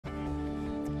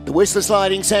The Whistler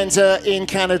Sliding Centre in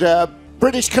Canada.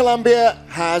 British Columbia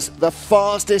has the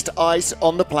fastest ice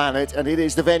on the planet, and it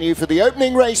is the venue for the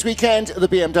opening race weekend of the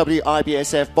BMW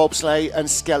IBSF Bobsleigh and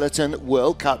Skeleton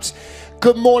World Cups.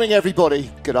 Good morning, everybody.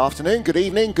 Good afternoon, good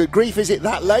evening, good grief. Is it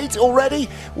that late already?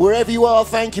 Wherever you are,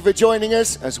 thank you for joining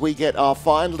us as we get our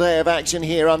final day of action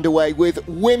here underway with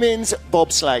women's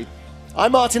bobsleigh.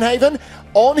 I'm Martin Haven.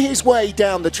 On his way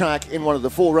down the track in one of the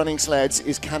four running sleds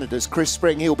is Canada's Chris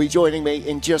Spring. He'll be joining me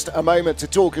in just a moment to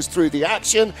talk us through the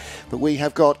action, but we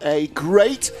have got a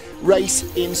great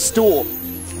race in store.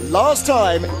 Last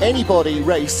time anybody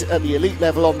raced at the elite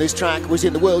level on this track was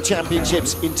in the World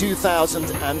Championships in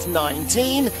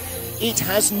 2019. It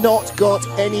has not got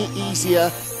any easier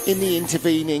in the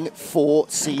intervening 4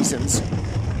 seasons.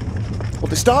 Well,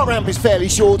 the start ramp is fairly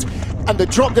short and the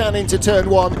drop down into turn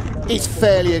 1 is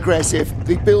fairly aggressive.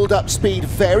 The build up speed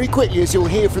very quickly, as you'll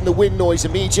hear from the wind noise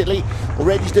immediately.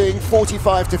 Already doing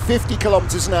 45 to 50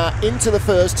 kilometers an hour into the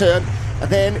first turn, and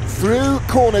then through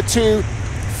corner 2,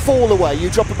 fall away. You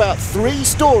drop about 3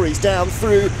 stories down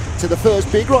through to the first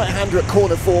big right-hander at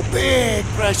corner 4. Big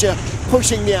pressure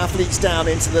pushing the athletes down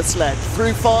into the sled.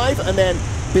 Through 5, and then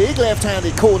big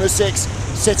left-handed corner 6,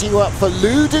 setting you up for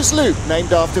Luders Loop,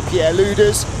 named after Pierre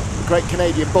Luders, the great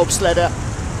Canadian bobsledder,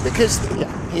 because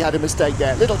he had a mistake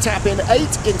there. Little tap in,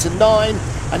 8 into 9,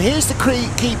 and here's the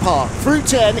key part. Through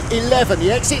 10, 11.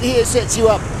 The exit here sets you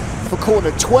up for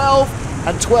corner 12,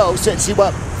 and 12 sets you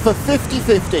up for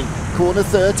 50-50. Corner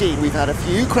 13, we've had a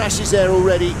few crashes there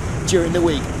already during the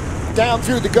week. Down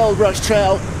through the Gold Rush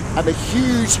Trail, and the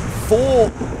huge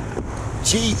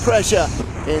 4G pressure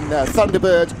in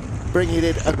Thunderbird, bringing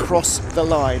it across the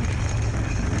line.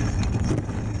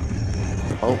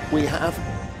 Oh, we have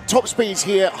top speeds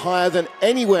here higher than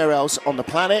anywhere else on the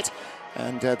planet,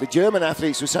 and the German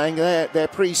athletes were saying their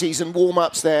pre-season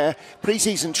warm-ups, their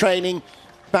pre-season training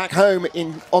back home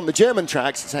on the German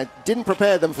tracks, so didn't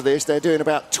prepare them for this. They're doing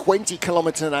about 20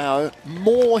 kilometers an hour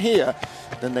more here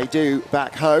than they do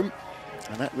back home,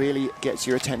 and that really gets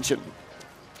your attention.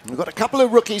 We've got a couple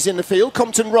of rookies in the field.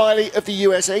 Compton Riley of the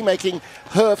USA making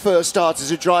her first start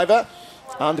as a driver,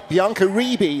 and Bianca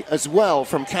Reeby as well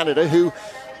from Canada, who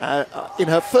in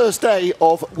her first day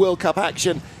of World Cup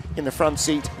action in the front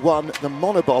seat won the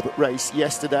monobob race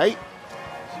yesterday.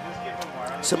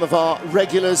 Some of our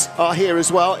regulars are here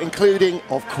as well, including,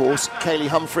 of course, Kaylee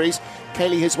Humphries.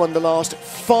 Kaylee has won the last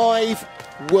 5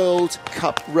 World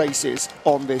Cup races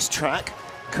on this track.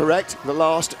 Correct, the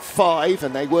last 5,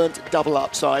 and they weren't double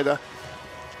ups either.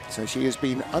 So she has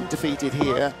been undefeated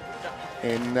here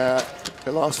in the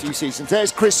last few seasons.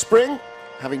 There's Chris Spring,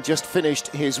 having just finished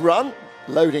his run,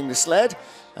 loading the sled,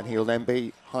 and he'll then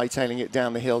be hightailing it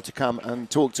down the hill to come and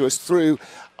talk to us through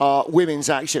our women's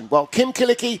action. Well, Kim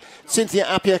Kilicki, Cynthia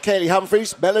Appiah, Kaylee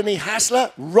Humphries, Melanie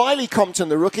Hassler, Riley Compton,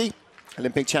 the rookie,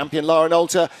 Olympic champion Lauren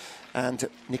Alter, and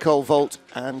Nicole Vogt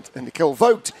and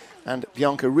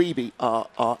Bianca Reeby are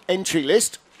our entry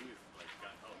list.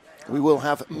 We will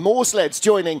have more sleds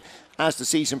joining as the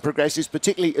season progresses,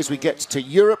 particularly as we get to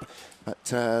Europe. But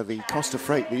the cost of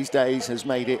freight these days has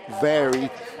made it very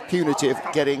punitive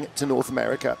getting to North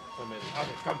America.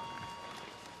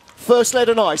 First sled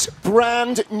on ice,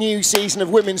 brand new season of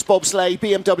women's bobsleigh,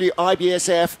 BMW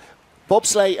IBSF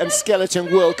Bobsleigh and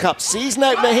Skeleton World Cup season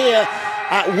opener here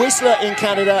at Whistler in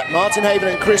Canada. Martin Haven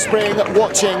and Chris Spring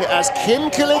watching as Kim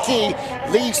Kilicki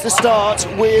leads the start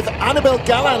with Annabelle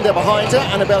Gallander behind her.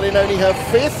 Annabelle in only her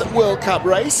 5th World Cup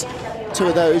race. 2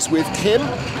 of those with Kim,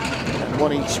 and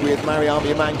 1 each with Mariam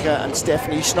Yamanka and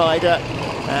Stephanie Schneider.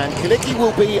 And Kilicki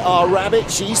will be our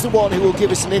rabbit. She's the one who will give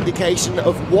us an indication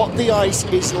of what the ice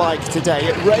is like today.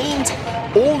 It rained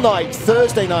all night,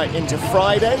 Thursday night into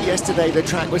Friday. Yesterday the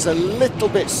track was a little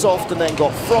bit soft and then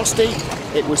got frosty.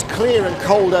 It was clear and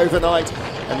cold overnight,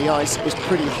 and the ice is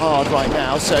pretty hard right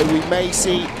now. So we may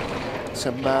see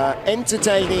some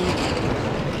entertaining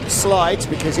slides,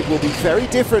 because it will be very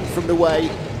different from the way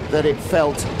that it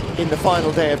felt in the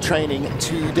final day of training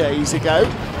 2 days ago.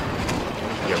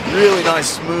 Yeah, really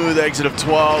nice smooth exit of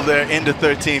 12 there into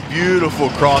 13. Beautiful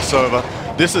crossover.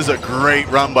 This is a great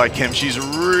run by Kim. She's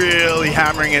really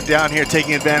hammering it down here,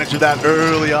 taking advantage of that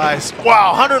early ice.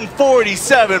 Wow,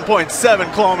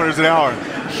 147.7 kilometers an hour.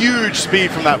 Huge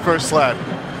speed from that first sled.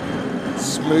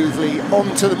 Smoothly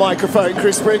onto the microphone,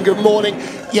 Chris Spring, good morning.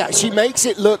 Yeah, she makes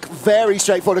it look very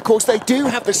straightforward. Of course, they do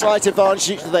have the slight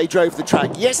advantage that they drove the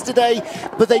track yesterday,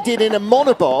 but they did in a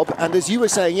monobob, and as you were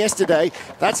saying yesterday,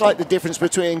 that's like the difference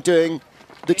between doing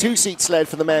the 2-seat sled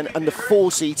for the men and the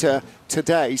 4-seater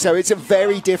today. So it's a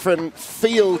very different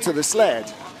feel to the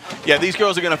sled. Yeah, these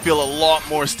girls are going to feel a lot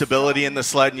more stability in the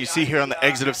sled, and you see here on the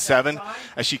exit of 7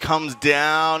 as she comes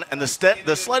down, and the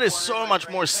sled is so much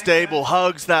more stable,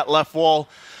 hugs that left wall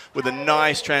with a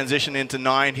nice transition into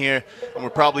 9 here, and we're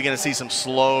probably going to see some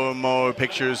slow-mo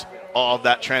pictures of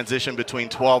that transition between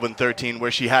 12 and 13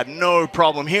 where she had no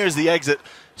problem. Here's the exit.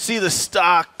 See the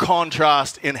stark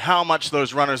contrast in how much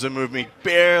those runners are moving,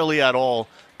 barely at all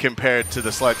compared to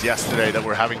the sleds yesterday that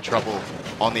were having trouble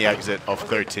on the exit of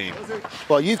 13.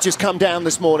 Well, you've just come down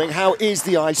this morning. How is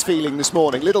the ice feeling this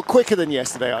morning? A little quicker than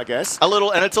yesterday, I guess. A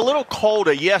little, and it's a little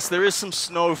colder. Yes, there is some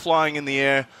snow flying in the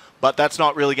air, but that's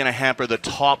not really going to hamper the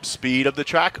top speed of the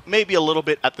track. Maybe a little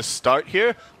bit at the start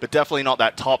here, but definitely not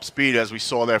that top speed as we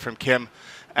saw there from Kim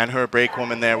and her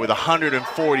brakewoman there with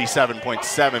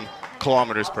 147.7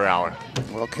 kilometers per hour.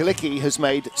 Well, Kalicki has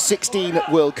made 16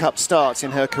 World Cup starts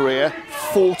in her career,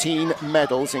 14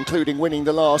 medals, including winning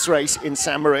the last race in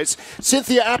St. Moritz.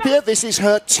 Cynthia Appiah, this is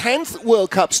her 10th World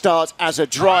Cup start as a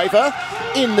driver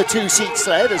in the two-seat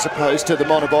sled, as opposed to the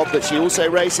monobob that she also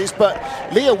races. But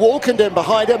Leah Walkenden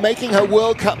behind her, making her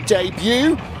World Cup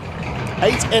debut.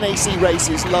 8 NAC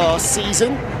races last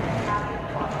season.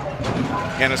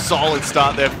 And a solid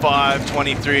start there,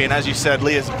 5:23. And as you said,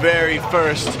 Leah's very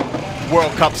first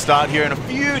World Cup start here, and a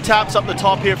few taps up the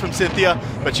top here from Cynthia,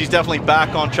 but she's definitely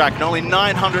back on track. And only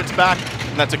 900ths back,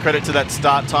 and that's a credit to that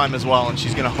start time as well. And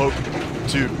she's going to hope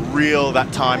to reel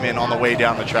that time in on the way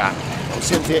down the track. Well,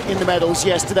 Cynthia in the medals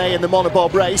yesterday in the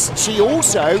monobob race. She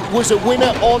also was a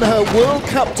winner on her World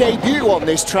Cup debut on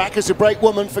this track as a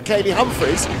brakewoman for Kaylee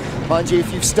Humphries. Mind you,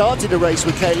 if you've started a race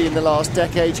with Kaylee in the last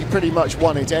decade, you pretty much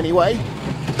won it anyway.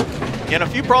 And a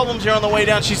few problems here on the way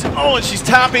down. And she's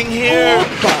tapping here.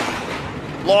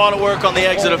 A lot of work on the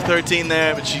exit of 13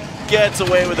 there, but she gets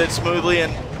away with it smoothly,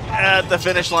 and at the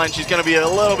finish line, she's going to be a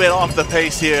little bit off the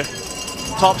pace here.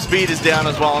 Top speed is down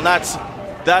as well, and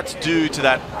that's due to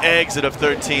that exit of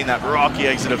 13, that rocky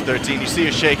exit of 13. You see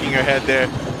her shaking her head there.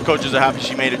 Coaches are happy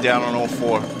she made it down on all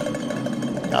 4.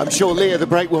 I'm sure Leah, the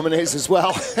brakewoman, is as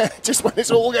well. Just when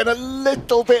it's all getting a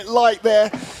little bit light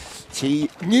there. She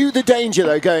knew the danger,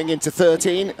 though, going into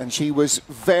 13, and she was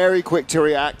very quick to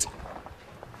react.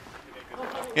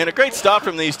 And a great start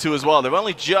from these two as well. They've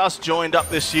only just joined up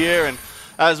this year, and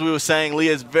as we were saying,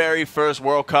 Leah's very first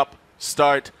World Cup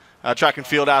start, track and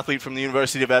field athlete from the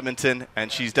University of Edmonton, and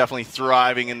she's definitely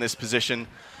thriving in this position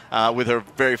with her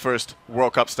very first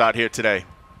World Cup start here today.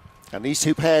 And these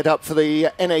two paired up for the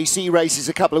NAC races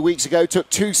a couple of weeks ago, took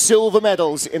 2 silver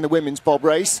medals in the women's bob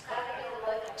race.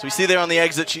 So we see there on the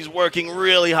exit, she's working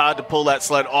really hard to pull that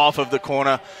sled off of the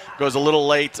corner. Goes a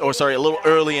little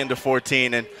early into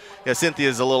 14, and yeah,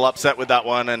 Cynthia's a little upset with that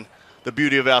one. And the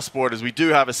beauty of our sport is we do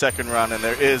have a second run, and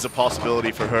there is a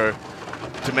possibility for her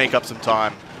to make up some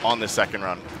time on this second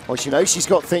run. Well, she knows she's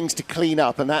got things to clean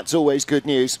up, and that's always good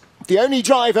news. The only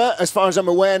driver, as far as I'm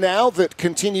aware now, that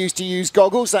continues to use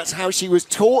goggles. That's how she was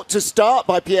taught to start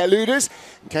by Pierre Luders.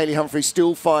 And Kaylee Humphries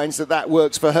still finds that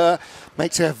works for her.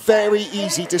 Makes her very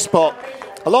easy to spot.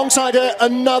 Alongside her,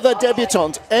 another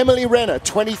debutante, Emily Renner,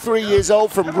 23 years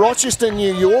old from Rochester,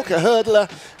 New York, a hurdler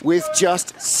with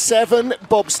just 7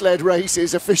 bobsled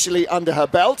races officially under her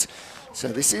belt. So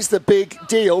this is the big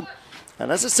deal.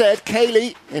 And as I said,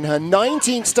 Kaylee, in her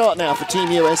 19th start now for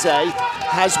Team USA,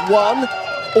 has won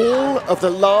all of the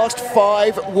last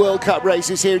 5 World Cup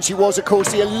races here. And she was, of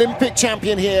course, the Olympic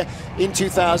champion here in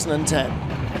 2010.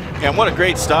 And what a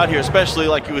great start here, especially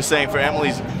like you were saying, for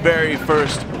Emily's very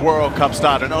first World Cup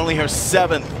start, and only her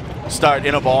 7th start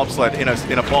in a bobsled, in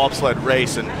a bobsled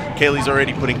race. And Kaylee's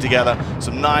already putting together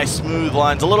some nice smooth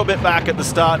lines, a little bit back at the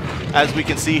start, as we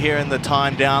can see here in the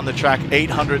time down the track,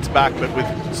 800ths back, but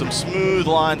with some smooth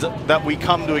lines that we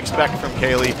come to expect from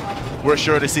Kaylee. We're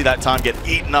sure to see that time get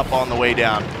eaten up on the way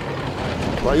down.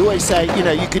 Well, you always say, you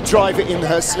know, you could drive it in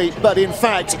her sleep, but in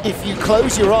fact, if you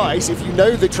close your eyes, if you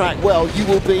know the track well, you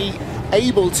will be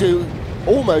able to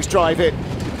almost drive it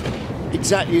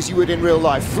exactly as you would in real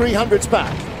life. 300s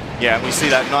back. Yeah, and we see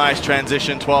that nice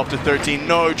transition, 12 to 13,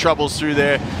 no troubles through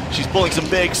there. She's pulling some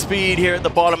big speed here at the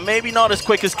bottom, maybe not as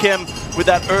quick as Kim with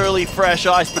that early fresh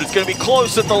ice, but it's going to be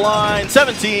close at the line.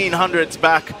 1700s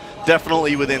back,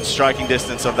 definitely within striking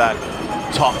distance of that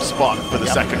top spot for the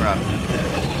second run.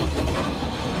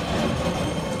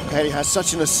 Kaylee has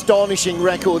such an astonishing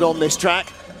record on this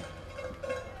track.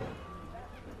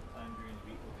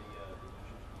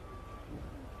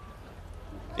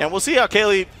 And we'll see how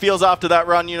Kaylee feels after that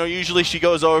run. You know, usually she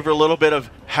goes over a little bit of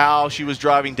how she was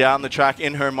driving down the track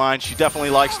in her mind. She definitely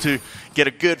likes to get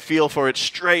a good feel for it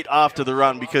straight after the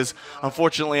run, because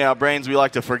unfortunately our brains, we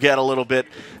like to forget a little bit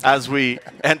as we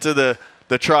enter the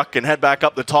the truck and head back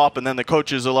up the top, and then the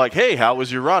coaches are like, hey, how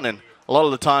was your run? And a lot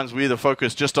of the times we either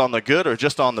focus just on the good or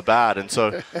just on the bad. And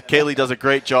so Kaylee does a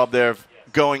great job there of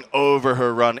going over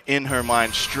her run in her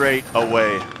mind straight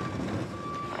away.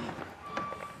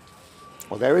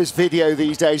 Well, there is video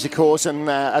these days, of course, and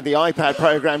the iPad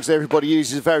programs that everybody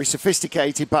uses are very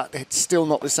sophisticated, but it's still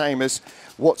not the same as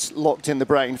what's locked in the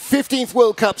brain. 15th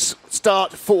World Cup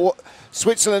start for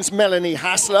Switzerland's Melanie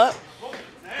Hassler.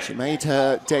 She made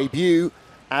her debut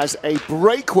as a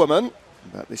brakewoman,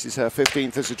 but this is her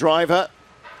 15th as a driver.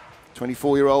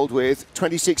 24-year-old with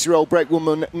 26-year-old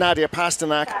brakewoman Nadia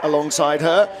Pasternak alongside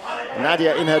her.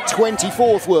 Nadia in her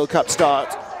 24th World Cup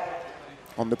start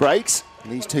on the brakes.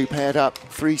 And these two paired up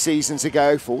 4 seasons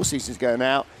ago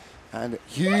now, and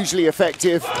hugely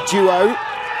effective duo.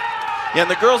 Yeah,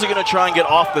 and the girls are going to try and get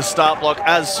off the start block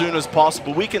as soon as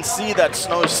possible. We can see that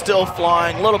snow still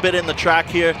flying a little bit in the track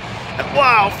here. And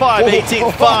wow,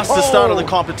 5:18, fastest start of the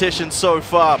competition so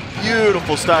far.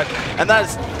 Beautiful start. And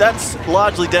that's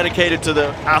largely dedicated to the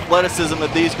athleticism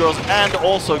of these girls and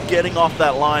also getting off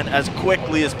that line as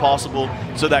quickly as possible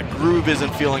so that groove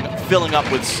isn't filling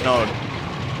up with snow.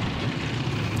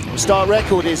 Start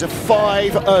record is a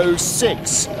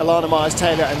 5:06. Alana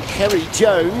Myers-Taylor and Kerry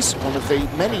Jones, one of the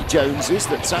many Joneses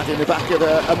that sat in the back of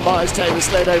a Myers-Taylor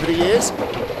sled over the years.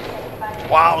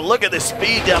 Wow, look at this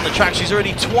speed down the track. She's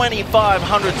already 25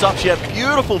 hundredths up. She had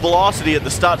beautiful velocity at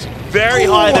the start. Very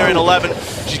high there in 11.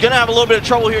 She's going to have a little bit of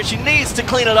trouble here. She needs to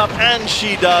clean it up, and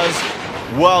she does.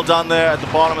 Well done there at the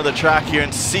bottom of the track here,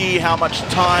 and see how much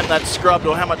time that's scrubbed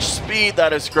or how much speed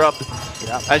that is scrubbed.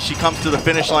 Yep. As she comes to the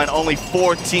finish line, only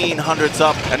 14 hundredths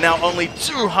up, and now only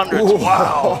 2 hundredths.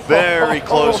 Wow, very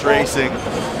close racing.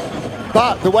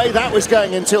 But the way that was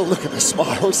going until, look at the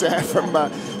smiles there from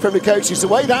the coaches, the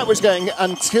way that was going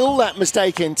until that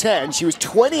mistake in 10, she was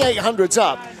 28 hundredths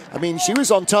up. I mean, she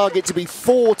was on target to be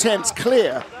 4 tenths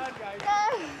clear.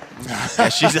 Yeah,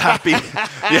 she's happy.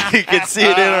 Yeah, you can see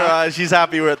it in her eyes. She's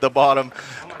happy we're at the bottom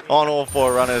on all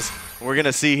 4 runners. We're going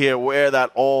to see here where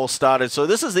that all started. So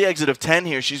this is the exit of 10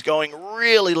 here. She's going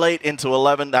really late into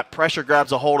 11. That pressure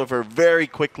grabs a hold of her very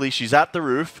quickly. She's at the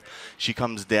roof. She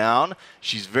comes down.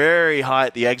 She's very high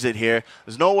at the exit here.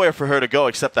 There's nowhere for her to go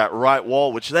except that right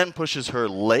wall, which then pushes her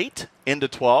late into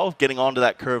 12, getting onto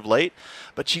that curve late.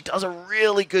 But she does a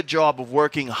really good job of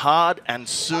working hard and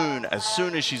soon as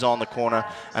she's on the corner,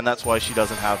 and that's why she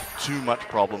doesn't have too much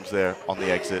problems there on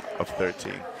the exit of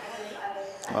 13.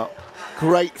 Well,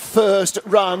 great first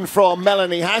run from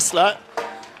Melanie Hassler.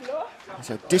 It's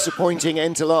a disappointing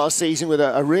end to last season with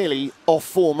a really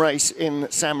off-form race in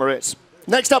St. Moritz.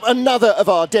 Next up, another of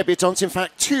our debutantes, in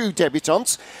fact, 2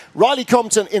 debutantes. Riley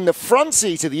Compton in the front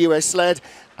seat of the US sled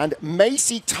and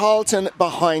Macy Tarleton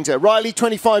behind her. Riley,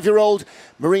 25-year-old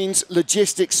Marines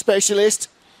logistics specialist,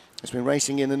 has been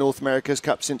racing in the North America's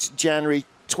Cup since January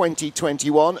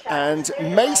 2021. And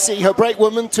Macy, her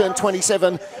brakewoman, turned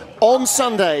 27 on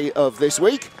Sunday of this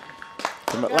week.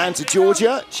 From Atlanta,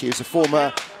 Georgia, she is a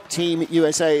former Team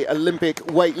USA Olympic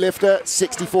weightlifter,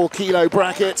 64-kilo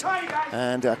bracket,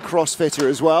 and a CrossFitter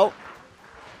as well.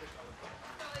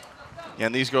 Yeah,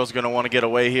 and these girls are going to want to get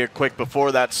away here quick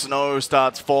before that snow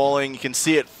starts falling. You can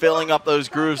see it filling up those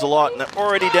grooves a lot, and they're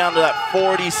already down to that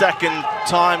 40-second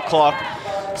time clock.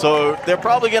 So they're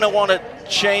probably going to want to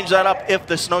change that up if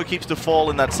the snow keeps to fall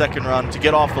in that second run to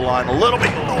get off the line a little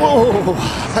bit. Oh,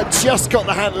 I just got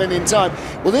the handling in time.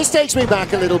 Well, this takes me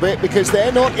back a little bit because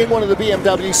they're not in one of the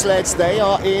BMW sleds. They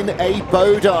are in a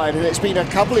Bodine, and it's been a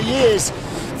couple of years,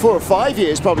 4 or 5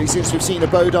 years probably, since we've seen a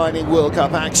Bodine in World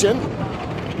Cup action.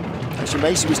 Actually,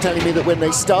 Macy was telling me that when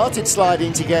they started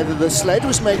sliding together, the sled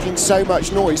was making so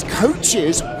much noise.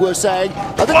 Coaches were saying,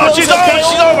 oh, she's over,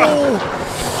 she's over!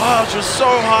 Oh, she was so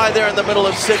high there in the middle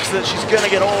of 6 that she's going to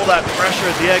get all that pressure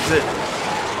at the exit.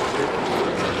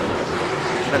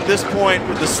 And at this point,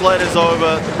 the sled is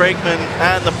over, the brakeman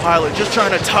and the pilot just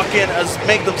trying to tuck in,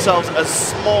 make themselves as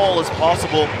small as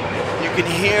possible. You can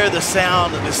hear the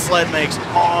sound that the sled makes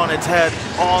on its head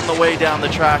on the way down the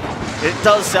track. It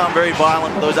does sound very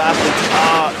violent. Those athletes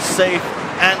are safe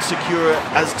and secure,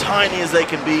 as tiny as they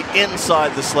can be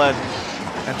inside the sled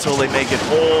until they make it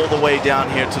all the way down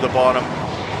here to the bottom,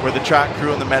 where the track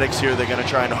crew and the medics here, they're going to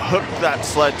try and hook that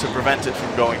sled to prevent it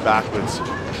from going backwards.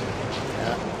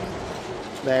 Yeah.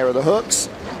 There are the hooks.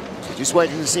 So just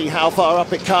waiting to see how far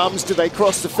up it comes. Do they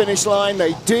cross the finish line?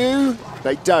 They do.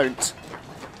 They don't.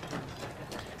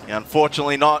 Yeah,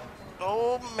 unfortunately not.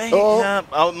 Oh, maybe. Oh,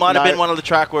 oh, it might have been one of the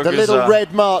track workers. The little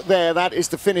red mark there, that is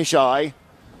the finish eye.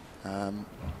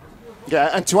 Yeah,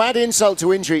 and to add insult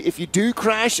to injury, if you do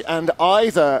crash and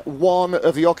either one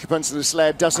of the occupants of the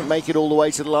sled doesn't make it all the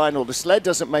way to the line or the sled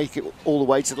doesn't make it all the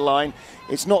way to the line,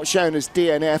 it's not shown as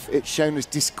DNF, it's shown as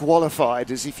disqualified,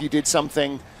 as if you did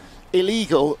something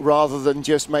illegal rather than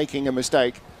just making a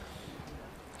mistake.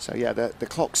 So yeah, the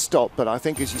clock stopped, but I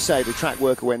think, as you say, the track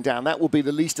worker went down. That will be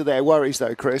the least of their worries,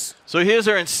 though, Chris. So here's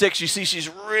her in 6. You see she's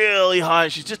really high.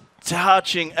 She's just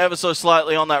touching ever so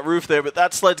slightly on that roof there, but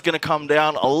that sled's going to come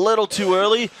down a little too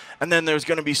early, and then there's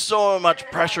going to be so much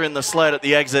pressure in the sled at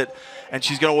the exit, and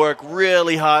she's going to work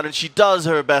really hard, and she does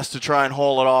her best to try and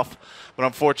haul it off, but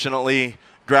unfortunately,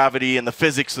 gravity and the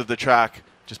physics of the track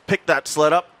just pick that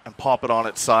sled up and pop it on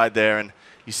its side there, and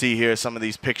you see here some of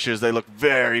these pictures. They look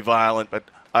very violent, but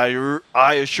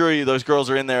I assure you those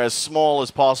girls are in there as small as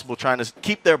possible, trying to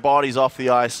keep their bodies off the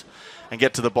ice and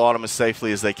get to the bottom as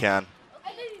safely as they can.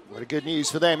 Well, the good news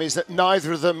for them is that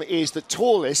neither of them is the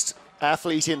tallest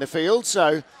athlete in the field,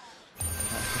 so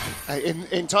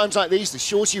in times like these, the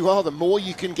shorter you are, the more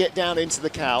you can get down into the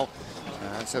cow.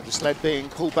 So the sled being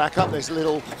pulled back up, there's a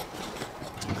little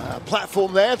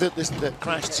platform there that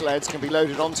crashed sleds can be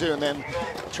loaded onto, and then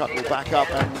the truck will back up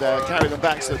and carry them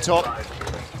back to the top.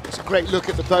 It's a great look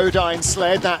at the Bodine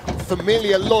sled, that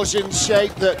familiar lozenge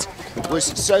shape that was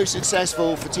so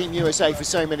successful for Team USA for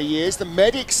so many years. The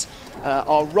medics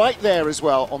are right there as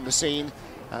well on the scene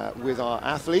with our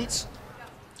athletes,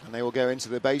 and they will go into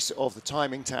the base of the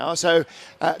timing tower. So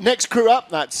next crew up,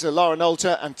 that's Lara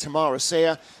Nolter and Tamara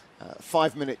Sear.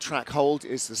 5-minute track hold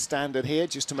is the standard here,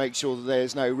 just to make sure that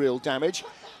there's no real damage.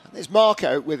 And there's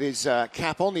Marco with his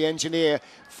cap on, the engineer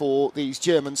for these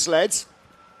German sleds.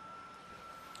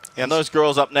 And those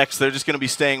girls up next, they're just going to be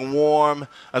staying warm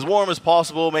as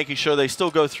possible, making sure they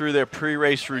still go through their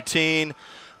pre-race routine,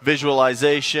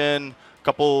 visualization, a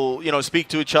couple, speak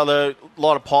to each other, a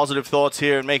lot of positive thoughts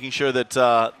here, and making sure that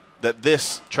that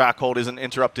this track hold isn't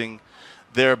interrupting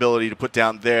their ability to put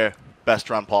down their best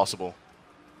run possible.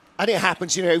 And it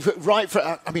happens,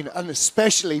 and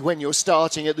especially when you're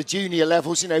starting at the junior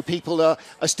levels, people are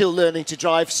still learning to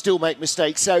drive, still make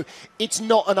mistakes. So it's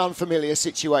not an unfamiliar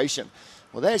situation.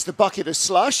 Well, there's the bucket of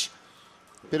slush,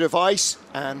 a bit of ice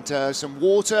and some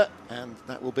water, and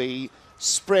that will be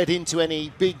spread into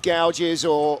any big gouges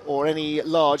or any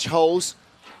large holes,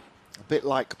 a bit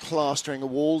like plastering a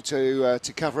wall to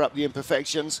cover up the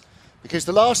imperfections. Because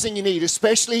the last thing you need,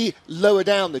 especially lower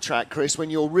down the track, Chris, when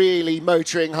you're really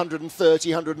motoring 130,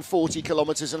 140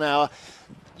 kilometers an hour,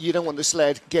 you don't want the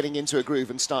sled getting into a groove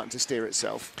and starting to steer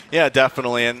itself. Yeah,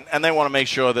 definitely. And they want to make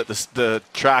sure that the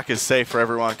track is safe for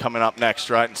everyone coming up next,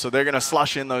 right? And so they're going to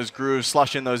slush in those grooves,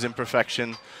 slush in those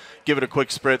imperfections, give it a quick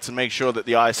spritz, and make sure that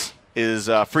the ice is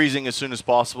freezing as soon as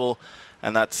possible,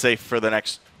 and that's safe for the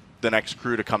next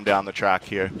crew to come down the track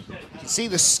here. You can see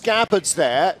the scabbards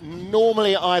there,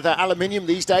 normally either aluminium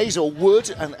these days or wood,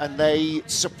 and they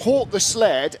support the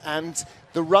sled, and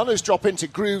the runners drop into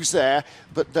grooves there,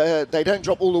 but they don't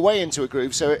drop all the way into a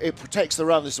groove, so it protects the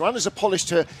runners. The runners are polished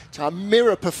to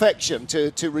mirror perfection,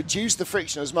 to reduce the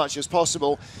friction as much as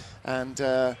possible,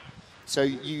 and so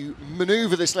you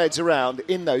maneuver the sleds around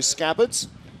in those scabbards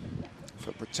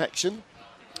for protection.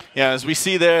 Yeah, as we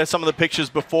see there, some of the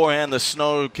pictures beforehand, the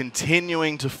snow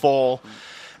continuing to fall.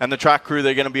 And the track crew,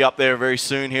 they're going to be up there very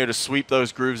soon here to sweep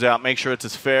those grooves out, make sure it's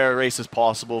as fair a race as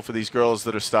possible for these girls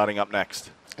that are starting up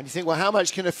next. And you think, well, how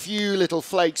much can a few little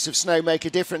flakes of snow make a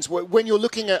difference? When you're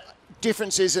looking at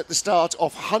differences at the start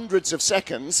of hundreds of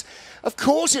seconds, of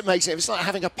course it makes it. It's like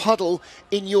having a puddle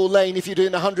in your lane if you're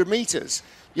doing 100 meters.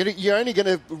 You're only going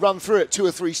to run through it 2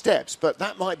 or 3 steps, but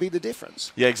that might be the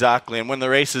difference. Yeah, exactly. And when the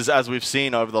races, as we've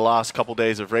seen over the last couple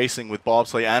days of racing with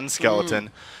bobsleigh and skeleton,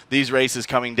 these races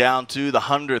coming down to the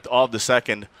 100th of the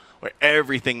second, where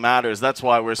everything matters. That's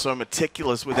why we're so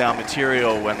meticulous with our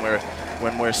material when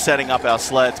we're setting up our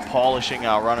sleds, polishing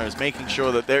our runners, making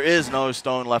sure that there is no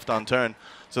stone left unturned,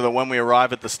 so that when we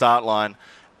arrive at the start line,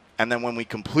 and then when we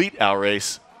complete our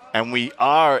race, and we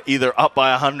are either up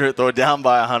by 100th or down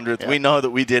by 100th, we know that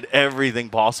we did everything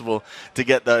possible to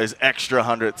get those extra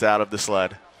hundredths out of the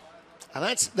sled. And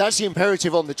that's the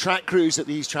imperative on the track crews at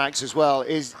these tracks as well,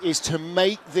 is to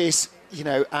make this,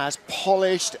 as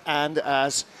polished and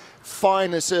as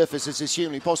fine a surface as is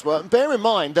humanly possible. And bear in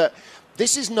mind that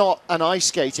this is not an ice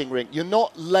skating rink. You're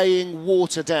not laying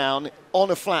water down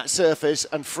on a flat surface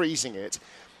and freezing it.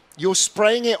 You're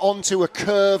spraying it onto a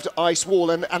curved ice wall,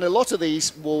 and a lot of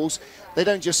these walls, they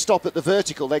don't just stop at the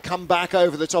vertical, they come back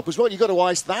over the top as well. You've got to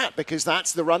ice that because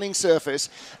that's the running surface,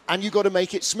 and you've got to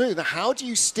make it smooth. How do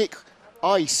you stick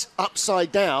ice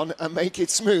upside down and make it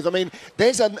smooth? I mean,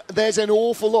 there's an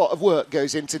awful lot of work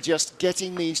goes into just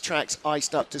getting these tracks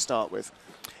iced up to start with.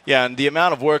 Yeah, and the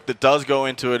amount of work that does go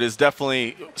into it is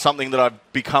definitely something that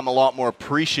I've become a lot more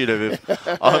appreciative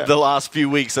of the last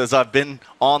few weeks as I've been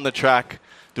on the track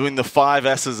doing the 5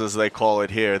 S's, as they call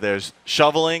it here. There's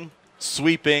shoveling,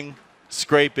 sweeping,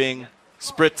 scraping,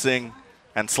 spritzing,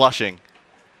 and slushing.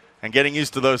 And getting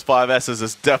used to those 5 S's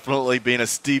has definitely been a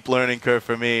steep learning curve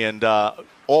for me. And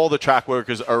all the track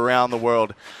workers around the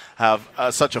world have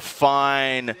such a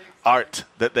fine art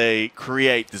that they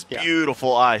create, this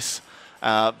beautiful ice.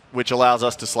 Which allows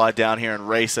us to slide down here and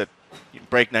race at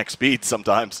breakneck speed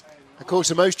sometimes. Of course,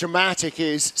 the most dramatic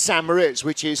is St. Moritz,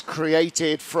 which is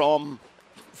created from,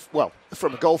 well,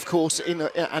 from a golf course and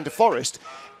a forest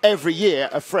every year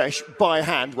afresh by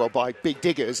hand, well, by big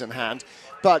diggers and hand.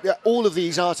 But all of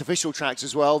these artificial tracks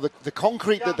as well, the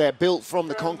concrete that they're built from,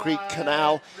 the concrete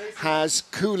canal, has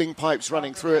cooling pipes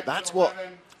running through it. That's what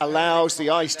allows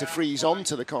the ice to freeze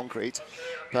onto the concrete.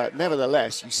 But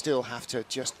nevertheless, you still have to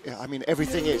just, I mean,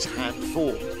 everything is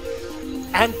hand-formed.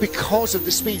 And because of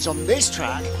the speeds on this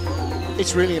track,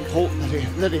 it's really important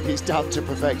that it is done to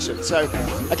perfection. So,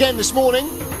 again, this morning,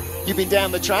 you've been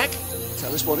down the track.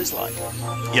 Tell us what it's like.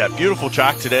 Yeah, beautiful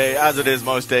track today, as it is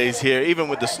most days here, even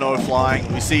with the snow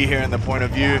flying. We see here in the point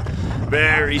of view,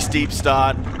 very steep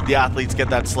start. The athletes get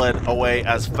that sled away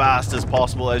as fast as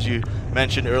possible. As you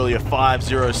mentioned earlier,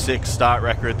 5:06 start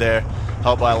record there,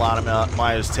 held by Alana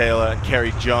Myers-Taylor and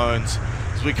Kerry Jones.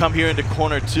 As we come here into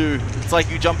corner 2, it's like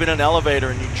you jump in an elevator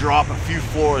and you drop a few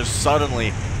floors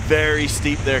suddenly. Very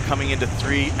steep there coming into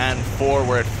 3 and 4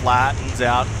 where it flattens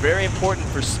out. Very important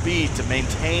for speed to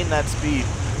maintain that speed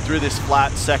through this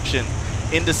flat section.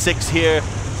 Into 6 here,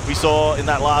 we saw in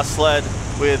that last sled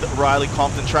with Riley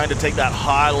Compton trying to take that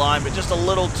high line, but just a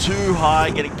little too high,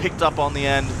 getting picked up on the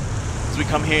end. As we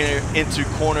come here into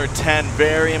corner 10,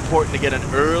 very important to get an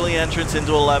early entrance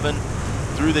into 11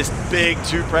 through this big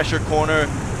 2-pressure corner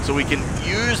so we can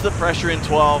use the pressure in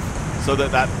 12 so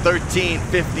that that 13,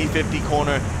 50, 50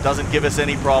 corner doesn't give us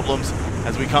any problems.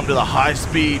 As we come to the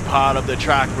high-speed part of the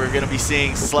track, we're going to be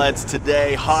seeing sleds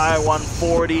today, high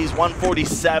 140s,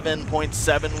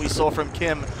 147.7 we saw from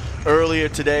Kim earlier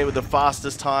today with the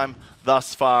fastest time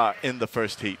thus far in the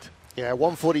first heat. Yeah,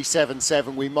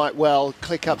 147.7. We might well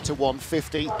click up to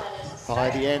 150 by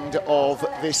the end of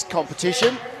this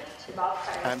competition.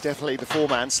 And definitely the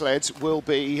 4-man sleds will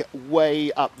be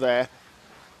way up there.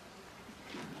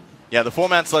 Yeah, the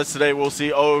 4-man sleds today we'll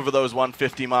see over those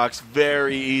 150 marks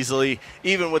very easily.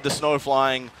 Even with the snow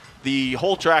flying, the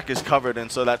whole track is covered, and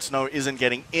so that snow isn't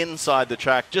getting inside the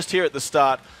track just here at the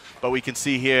start. But we can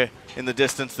see here in the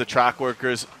distance the track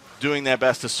workers doing their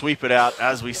best to sweep it out,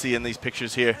 as we see in these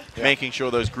pictures here, making sure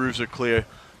those grooves are clear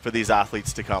for these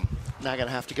athletes to come. Now going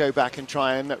to have to go back and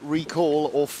try and recall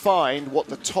or find what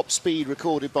the top speed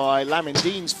recorded by Lamin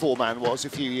Dean's 4-man was a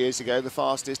few years ago, the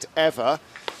fastest ever.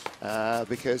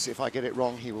 Because if I get it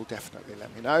wrong, he will definitely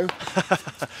let me know.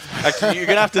 Actually, you're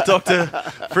going to have to talk to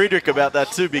Friedrich about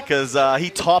that too, because he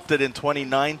topped it in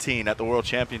 2019 at the World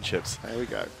Championships. There we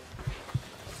go.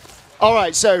 All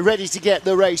right, so ready to get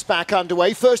the race back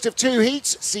underway. First of 2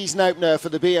 heats, season opener for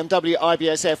the BMW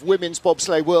IBSF Women's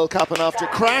Bobsleigh World Cup. And after a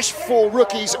crash for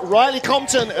rookies Riley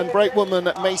Compton and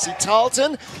brakewoman Macy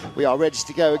Tarleton, we are ready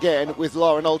to go again with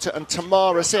Lauren Alter and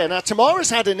Tamara Sayre. Now, Tamara's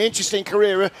had an interesting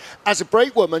career as a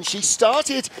brakewoman. She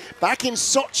started back in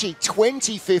Sochi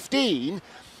 2015,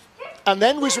 and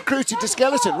then was recruited to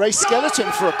skeleton, raced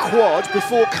skeleton for a quad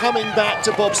before coming back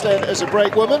to bobsled as a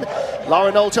brakewoman.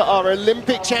 Lauren Alter, our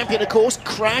Olympic champion, of course,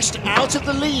 crashed out of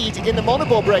the lead in the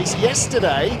monobob race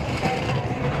yesterday.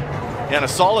 Yeah, and a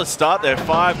solid start there,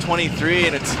 5:23,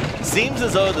 and it seems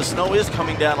as though the snow is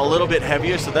coming down a little bit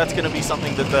heavier, so that's going to be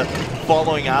something that the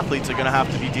following athletes are going to have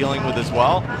to be dealing with as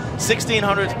well.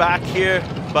 1600s back here,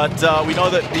 but we know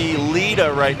that the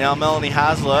leader right now, Melanie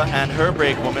Hasler, and her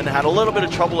brakewoman had a little bit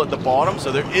of trouble at the bottom,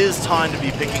 so there is time to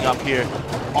be picking up here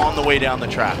on the way down the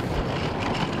track.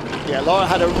 Yeah, Laura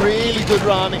had a really good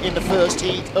run in the first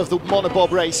heat of the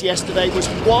monobob race yesterday, was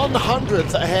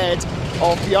 100th ahead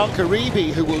of Bianca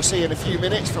Reeby, who we'll see in a few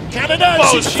minutes from Canada.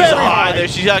 Oh, she's very high there.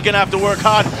 She's going to have to work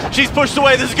hard. She's pushed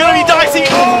away. This is going to be dicey.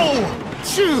 Oh!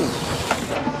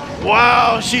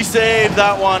 Wow, she saved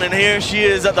that one, and here she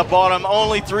is at the bottom,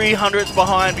 only 300ths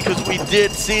behind, because we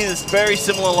did see this very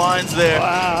similar lines there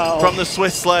from the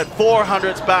Swiss sled.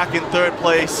 400ths back in 3rd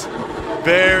place.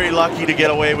 Very lucky to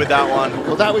get away with that one.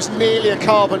 Well, that was nearly a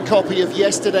carbon copy of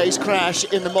yesterday's crash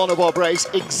in the monobob race.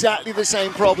 Exactly the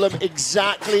same problem,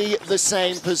 exactly the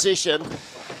same position.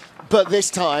 But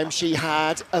this time she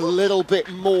had a little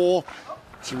bit more.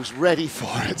 She was ready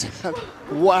for it.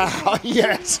 Wow,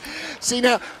 yes. See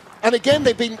now, And again,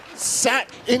 they've been sat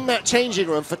in that changing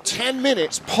room for 10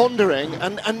 minutes pondering,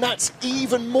 and that's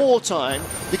even more time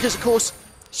because, of course,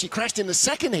 she crashed in the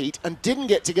second heat and didn't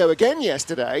get to go again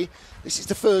yesterday. This is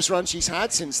the first run she's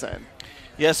had since then.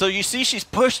 Yeah, so you see she's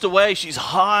pushed away. She's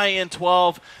high in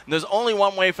 12. And there's only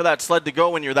one way for that sled to go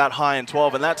when you're that high in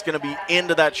 12, and that's going to be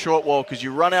into that short wall because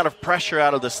you run out of pressure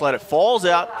out of the sled. It falls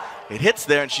out, it hits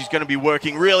there, and she's going to be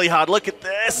working really hard. Look at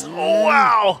this. Oh,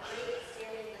 wow.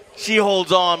 She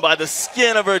holds on by the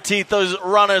skin of her teeth. Those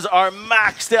runners are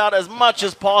maxed out as much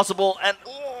as possible, and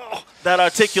that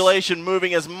articulation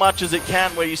moving as much as it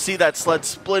can where you see that sled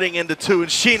splitting into two,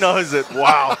 and she knows it.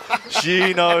 Wow.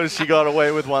 She knows she got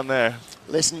away with one there.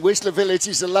 Listen, Whistler Village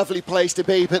is a lovely place to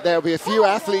be, but there'll be a few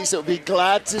athletes that will be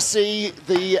glad to see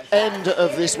the end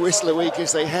of this Whistler week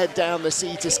as they head down the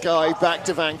sea to sky back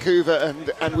to Vancouver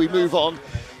and we move on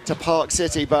to Park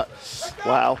City. But,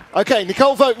 wow. Okay,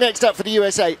 Nicole Vogt next up for the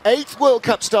USA. 8th World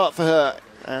Cup start for her,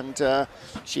 and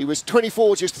she was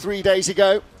 24 just 3 days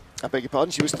ago. I beg your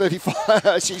pardon, she was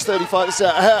 35. She's 35. It's her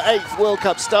 8th World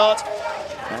Cup start.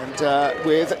 And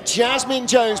with Jasmine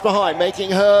Jones behind,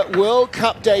 making her World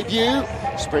Cup debut,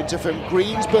 sprinter from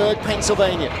Greensburg,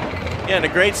 Pennsylvania. Yeah, and a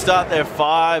great start there,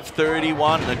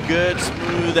 5:31, and a good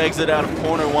smooth exit out of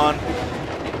corner one.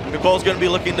 Nicole's going to be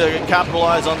looking to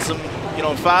capitalize on some,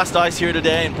 fast ice here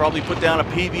today and probably put down a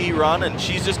PB run, and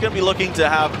she's just going to be looking to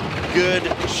have good,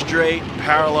 straight,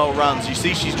 parallel runs. You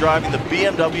see she's driving the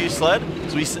BMW sled,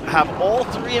 so we have all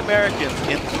 3 Americans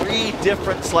in 3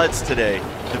 different sleds today.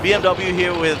 The BMW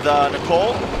here with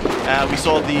Nicole, we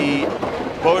saw the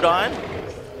Bodine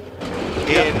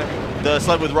in the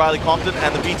sled with Riley Compton,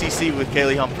 and the BTC with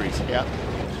Kaylee Humphreys. Yeah.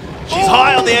 She's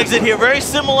high on the exit here, very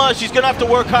similar. She's going to have to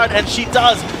work hard, and she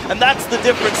does. And that's the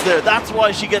difference there. That's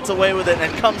why she gets away with it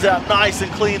and comes out nice and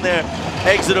clean there.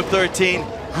 Exit of 13,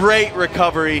 great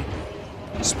recovery.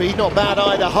 Speed not bad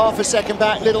either, half a second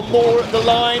back, little more at the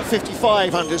line,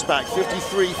 55 unders back,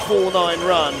 53.49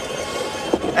 run.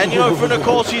 And for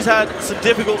Nicole, she's had some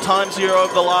difficult times here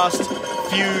over the last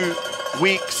few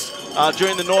weeks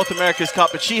during the North America's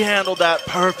Cup, but she handled that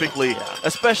perfectly,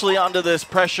 especially under this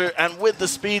pressure and with the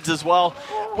speeds as well.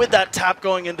 With that tap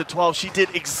going into 12, she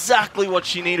did exactly what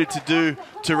she needed to do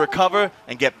to recover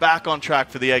and get back on track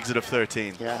for the exit of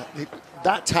 13. Yeah,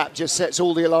 that tap just sets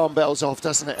all the alarm bells off,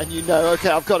 doesn't it? And okay,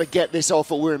 I've got to get this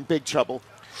off or we're in big trouble.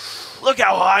 Look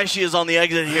how high she is on the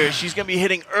exit here. She's going to be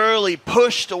hitting early,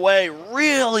 pushed away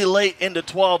really late into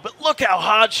 12. But look how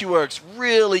hard she works.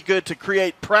 Really good to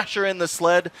create pressure in the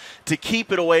sled to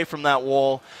keep it away from that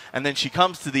wall. And then she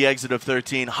comes to the exit of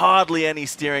 13. Hardly any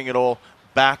steering at all.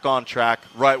 Back on track,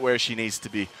 right where she needs to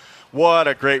be. What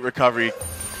a great recovery.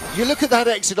 You look at that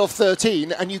exit of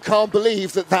 13 and you can't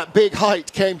believe that big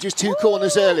height came just 2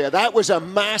 corners earlier. That was a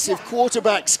massive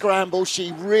quarterback scramble.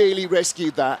 She really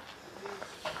rescued that.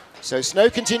 So snow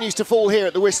continues to fall here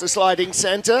at the Whistler Sliding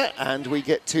Centre, and we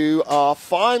get to our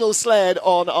final sled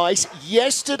on ice.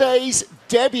 Yesterday's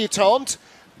debutante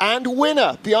and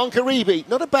winner, Bianca Reeby.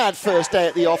 Not a bad first day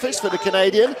at the office for the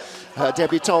Canadian. Her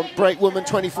debutante, brakewoman,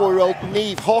 24-year-old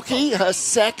Niamh Hockey, her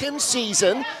 2nd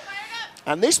season.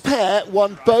 And this pair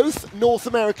won both North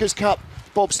America's Cup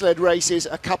bobsled races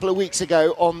a couple of weeks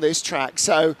ago on this track.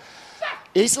 So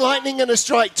is lightning going to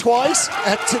strike twice?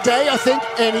 Today, I think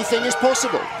anything is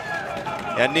possible.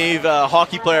 And Niamh, a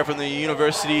hockey player from the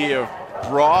University of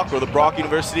Brock, or the Brock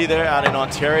University there out in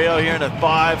Ontario, here in a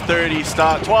 5:30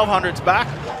 start. 1200s back.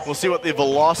 We'll see what the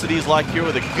velocity is like here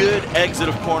with a good exit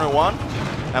of corner 1.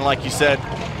 And like you said,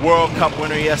 World Cup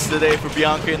winner yesterday for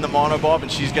Bianca in the monobob,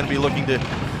 and she's going to be looking to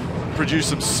produce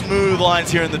some smooth lines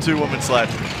here in the 2-woman sled.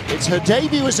 It's her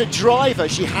debut as a driver.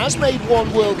 She has made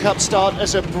 1 World Cup start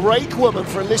as a brakewoman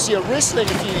for Alicia Rissling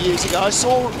a few years ago. I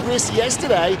saw Riss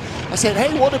yesterday. I said,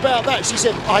 hey, what about that? She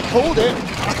said, I called it.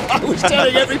 I was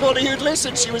telling everybody who'd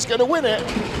listened she was going to win it.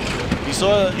 You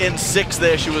saw in 6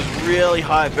 there, she was really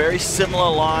high. Very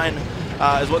similar line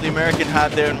as what the American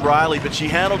had there in Riley, but she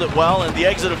handled it well. And the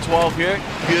exit of 12 here,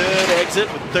 good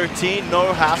exit with 13,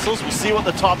 no hassles. We'll see what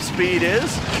the top speed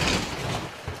is.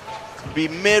 Be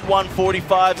mid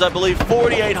 145s, I believe,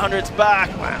 4800s back.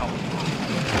 Wow.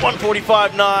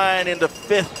 145.9 into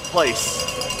 5th place.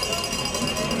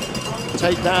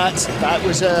 Take that. That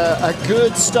was a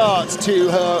good start to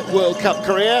her World Cup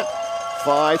career.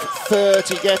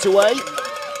 5:30 getaway.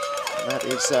 That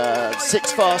is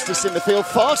 6th fastest in the field.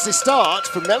 Fastest start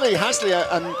from Melanie Haslier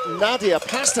and Nadia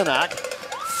Pasternak.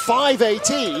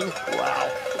 5:18. Wow.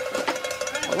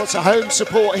 Lots of home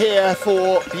support here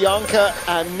for Bianca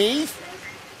and Niamh.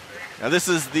 Now this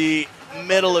is the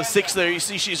middle of 6 there. You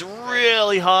see she's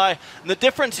really high. And the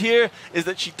difference here is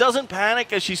that she doesn't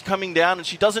panic as she's coming down, and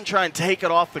she doesn't try and take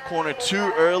it off the corner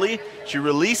too early. She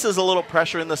releases a little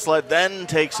pressure in the sled, then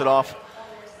takes it off.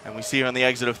 And we see her on the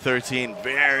exit of 13,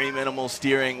 very minimal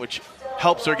steering, which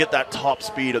helps her get that top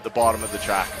speed at the bottom of the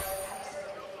track.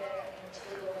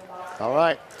 All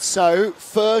right, so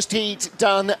first heat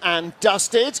done and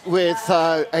dusted with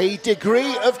a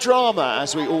degree of drama,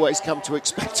 as we always come to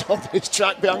expect on this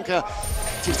track. Bianca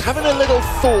just having a little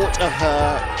thought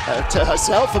of to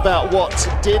herself about what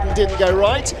did and didn't go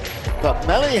right. But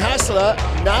Melanie Hassler,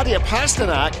 Nadia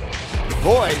Pasternak,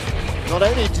 boy, not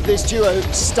only did this duo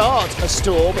start a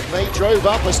storm, they drove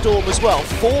up a storm as well.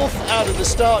 4th out of the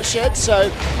start shed,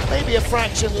 so maybe a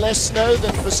fraction less snow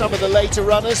than for some of the later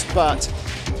runners, but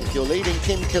if you're leading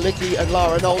Kim Kalicki and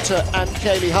Lara Nolter and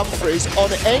Kaylee Humphries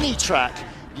on any track,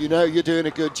 you know you're doing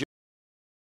a good job.